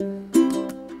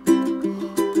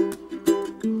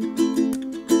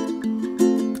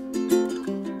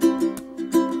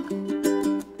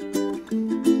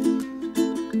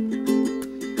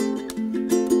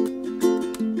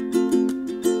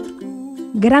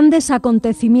Grandes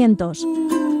acontecimientos.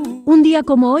 Un día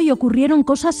como hoy ocurrieron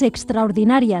cosas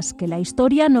extraordinarias que la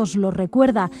historia nos lo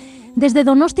recuerda. Desde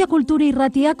Donostia Kultura y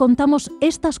Ratia contamos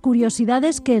estas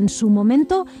curiosidades que en su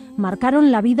momento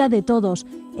marcaron la vida de todos,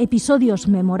 episodios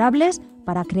memorables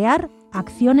para crear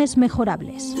acciones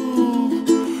mejorables.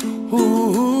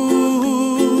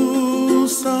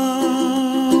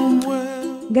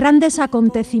 Grandes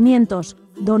acontecimientos,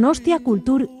 Donostia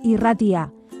Kultura y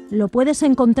Ratia. Lo puedes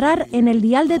encontrar en el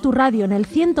dial de tu radio, en el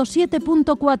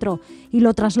 107.4, y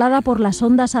lo traslada por las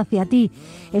ondas hacia ti.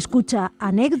 Escucha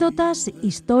anécdotas,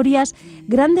 historias,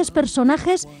 grandes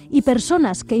personajes y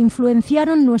personas que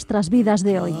influenciaron nuestras vidas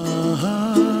de hoy.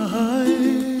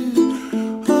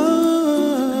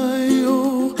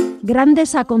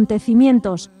 Grandes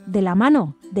acontecimientos, de la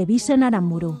mano de Bisen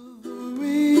Aramburu.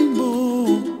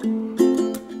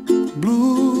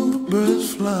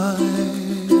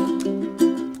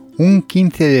 Un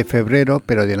 15 de febrero,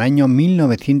 pero del año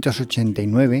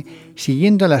 1989,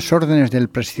 siguiendo las órdenes del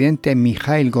presidente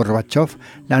Mikhail Gorbachev,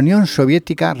 la Unión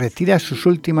Soviética retira sus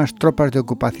últimas tropas de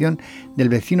ocupación del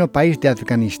vecino país de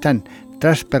Afganistán,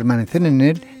 tras permanecer en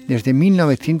él desde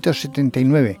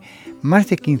 1979. Más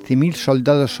de 15.000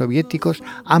 soldados soviéticos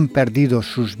han perdido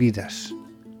sus vidas.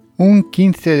 Un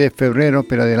 15 de febrero,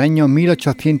 pero del año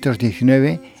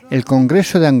 1819, el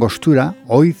Congreso de Angostura,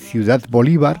 hoy Ciudad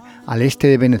Bolívar, al este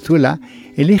de Venezuela,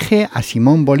 elige a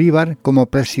Simón Bolívar como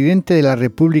presidente de la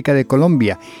República de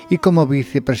Colombia y como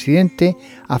vicepresidente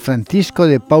a Francisco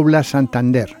de Paula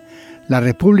Santander. La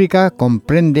República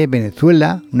comprende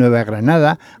Venezuela, Nueva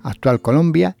Granada, actual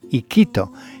Colombia, y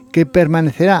Quito, que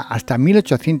permanecerá hasta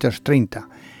 1830.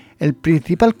 El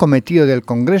principal cometido del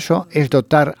Congreso es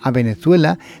dotar a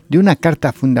Venezuela de una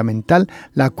carta fundamental,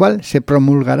 la cual se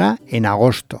promulgará en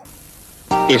agosto.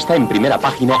 Está en primera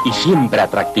página y siempre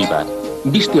atractiva.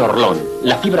 Viste Orlón,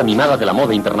 la fibra mimada de la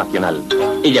moda internacional.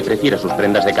 Ella prefiere sus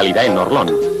prendas de calidad en Orlón,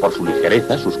 por su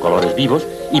ligereza, sus colores vivos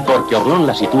y porque Orlón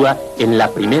la sitúa en la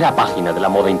primera página de la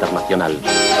moda internacional.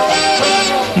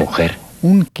 Mujer.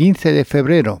 Un 15 de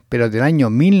febrero, pero del año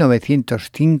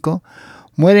 1905,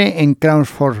 muere en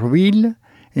Crawfordsville,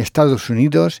 Estados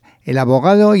Unidos, el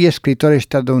abogado y escritor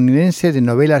estadounidense de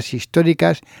novelas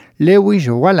históricas Lewis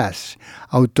Wallace,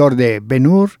 autor de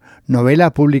Ben-Hur,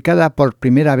 novela publicada por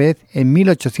primera vez en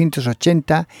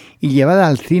 1880 y llevada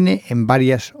al cine en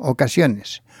varias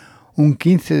ocasiones. Un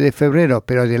 15 de febrero,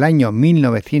 pero del año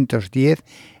 1910,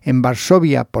 en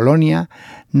Varsovia, Polonia,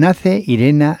 nace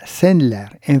Irena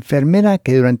Sendler, enfermera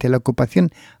que durante la ocupación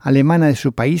alemana de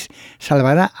su país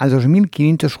salvará a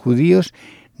 2.500 judíos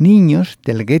niños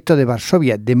del gueto de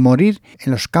Varsovia de morir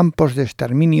en los campos de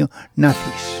exterminio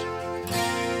nazis.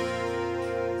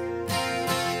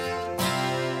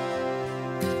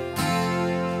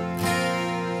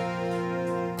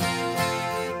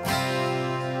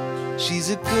 She's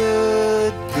a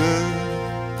good girl,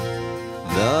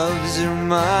 loves her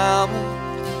mama,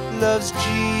 loves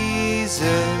Jesus,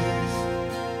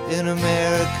 in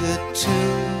America too.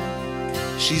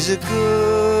 She's a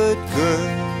good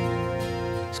girl,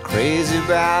 is crazy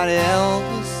about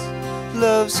Elvis,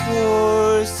 loves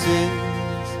horses,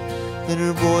 and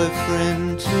her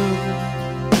boyfriend too.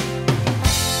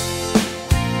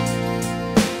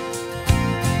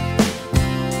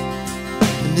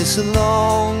 And it's a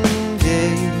long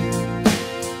day,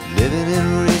 living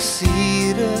in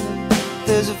Reseda.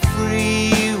 There's a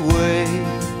freeway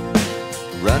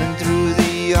running through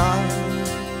the yard,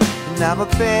 and I'm a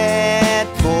bad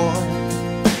boy,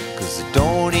 'cause I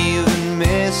don't even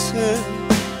miss her.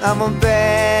 I'm a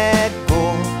bad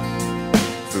boy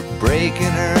for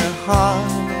breaking her heart.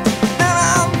 And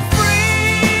I'm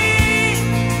free,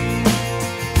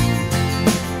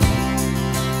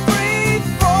 free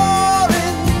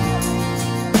falling.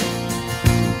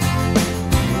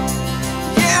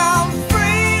 Yeah, I'm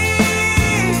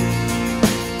free,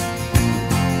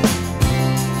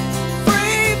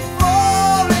 free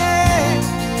falling.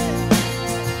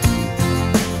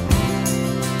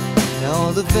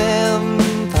 Now the vampires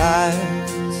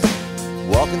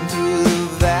walking through the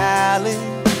valley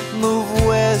move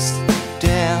west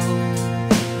down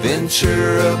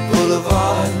Ventura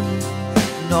Boulevard,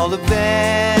 and all the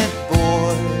bad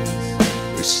boys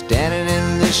are standing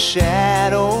in the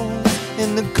shadows,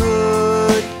 and the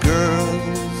good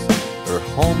girls are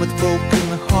home with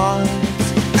broken hearts.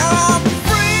 I'm